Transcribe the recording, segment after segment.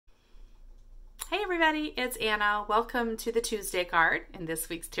Hey everybody, it's Anna. Welcome to the Tuesday card in this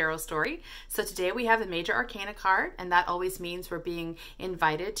week's tarot story. So today we have a major arcana card, and that always means we're being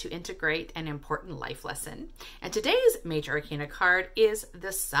invited to integrate an important life lesson. And today's major arcana card is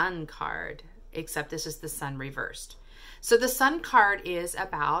the Sun card, except this is the Sun reversed. So the Sun card is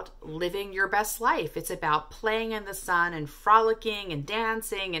about living your best life. It's about playing in the sun and frolicking and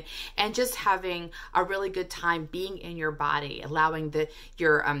dancing and just having a really good time being in your body, allowing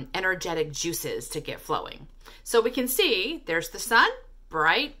your energetic juices to get flowing. So we can see there's the sun.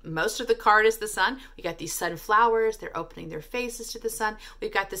 Bright. Most of the card is the sun. We got these sunflowers. They're opening their faces to the sun.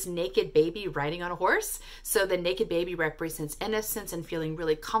 We've got this naked baby riding on a horse. So the naked baby represents innocence and feeling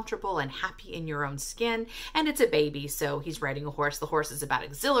really comfortable and happy in your own skin. And it's a baby, so he's riding a horse. The horse is about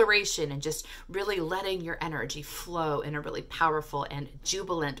exhilaration and just really letting your energy flow in a really powerful and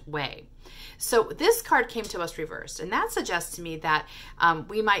jubilant way. So this card came to us reversed, and that suggests to me that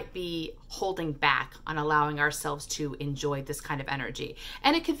we might be holding back on allowing ourselves to enjoy this kind of energy.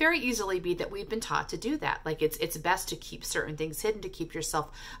 And it could very easily be that we've been taught to do that. Like it's best to keep certain things hidden, to keep yourself,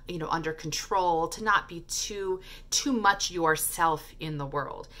 under control, to not be too much yourself in the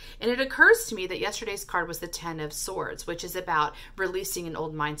world. And it occurs to me that yesterday's card was the Ten of Swords, which is about releasing an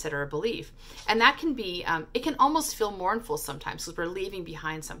old mindset or a belief. And that can be, it can almost feel mournful sometimes because we're leaving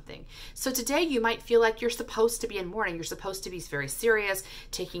behind something. So today you might feel like you're supposed to be in mourning. You're supposed to be very serious,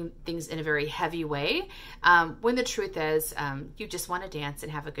 taking things in a very heavy way, when the truth is you just want to dance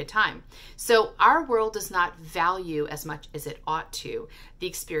and have a good time. So our world does not value as much as it ought to the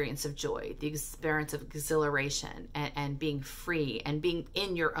experience of joy, the experience of exhilaration and being free and being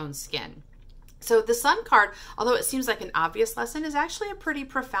in your own skin. So the Sun card, although it seems like an obvious lesson, is actually a pretty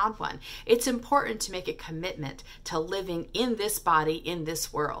profound one. It's important to make a commitment to living in this body, in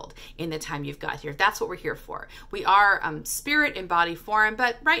this world, in the time you've got here. That's what we're here for. We are spirit in body form,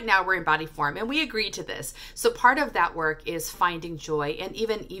 but right now we're in body form, and we agreed to this. So part of that work is finding joy and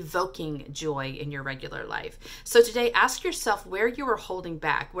even evoking joy in your regular life. So today, ask yourself where you are holding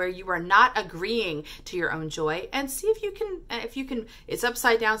back, where you are not agreeing to your own joy, and see if you can, it's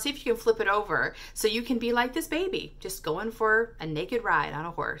upside down, see if you can flip it over. So you can be like this baby, just going for a naked ride on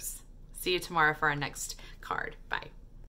a horse. See you tomorrow for our next card. Bye.